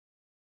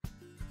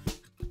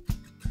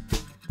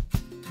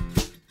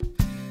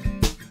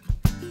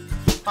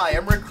Hi,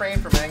 I'm Rick Crane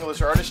from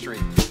Artistry.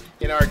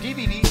 In our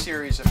DVD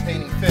series of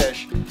painting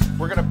fish,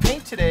 we're going to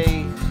paint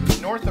today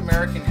North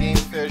American game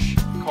fish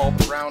called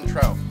the brown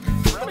trout.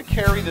 We're going to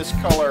carry this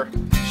color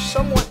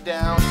somewhat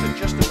down to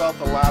just about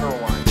the lateral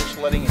line, just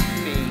letting it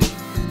fade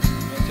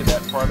into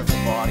that part of the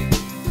body.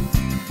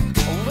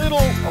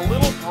 A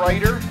little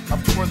brighter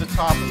up toward the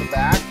top of the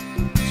back,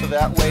 so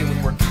that way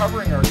when we're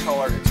covering our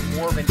color, it's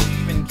more of an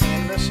even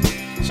canvas.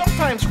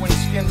 Sometimes when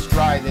skins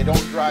dry, they don't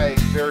dry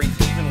very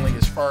evenly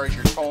as far as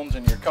your tones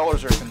and your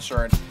colors are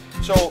concerned.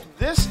 So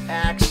this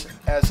acts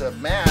as a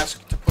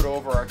mask to put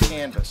over our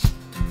canvas.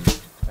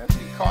 I have to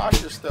be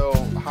cautious though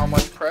how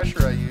much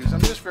pressure I use.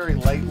 I'm just very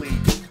lightly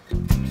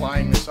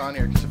applying this on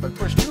here, because if I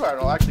push too hard,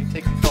 I'll actually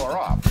take the color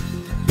off.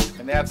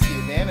 And that's the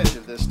advantage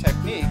of this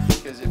technique,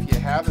 because if you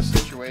have a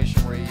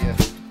situation where you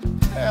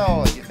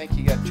think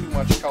you got too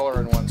much color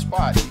in one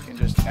spot, you can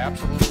just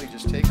absolutely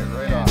just take it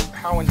right off.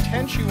 How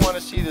intense you want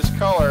to see this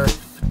color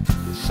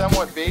is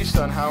somewhat based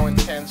on how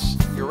intense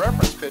your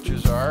reference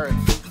pictures are and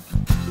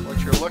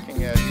what you're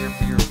looking at here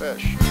for your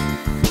fish.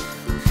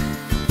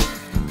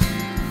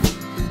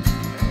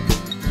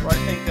 So I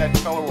think that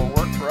color will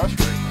work for us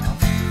right now.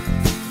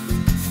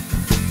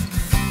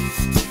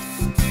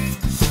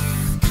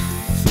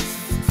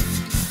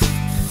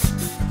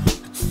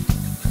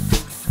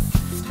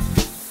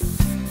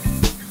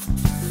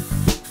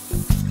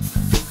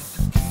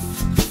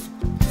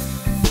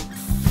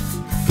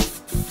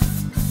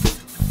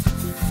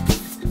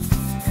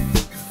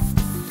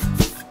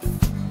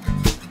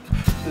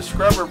 The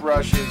scrubber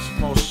brush is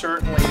most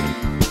certainly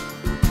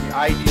the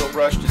ideal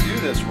brush to do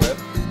this with.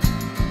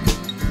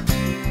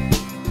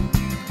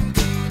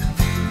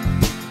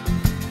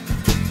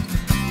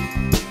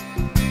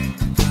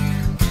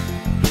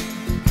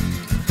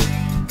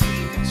 As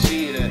you can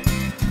see, it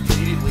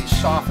immediately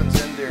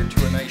softens in there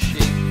to a nice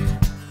shape.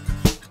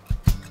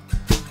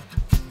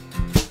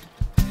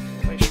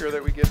 We'll make sure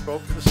that we get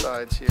both of the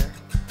sides here.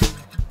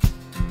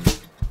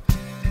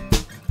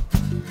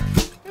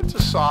 It's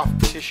a soft,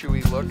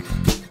 tissuey look.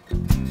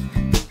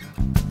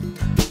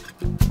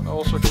 I'll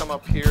also come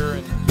up here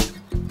and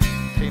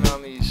paint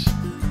on these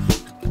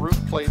roof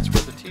plates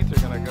where the teeth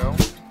are going to go.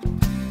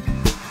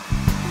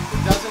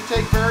 It doesn't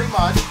take very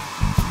much.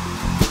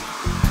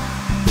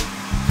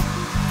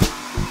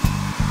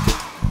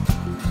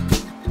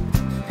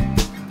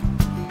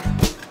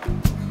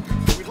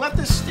 We let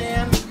this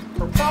stand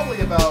for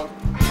probably about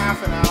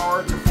half an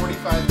hour to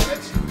 45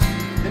 minutes.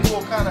 Then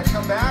we'll kind of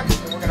come back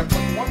and we're going to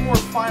put one more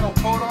final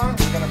coat on.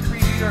 We're going to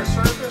preheat our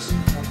surface,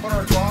 we'll put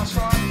our gloss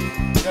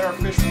on, then our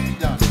fish will be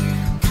done.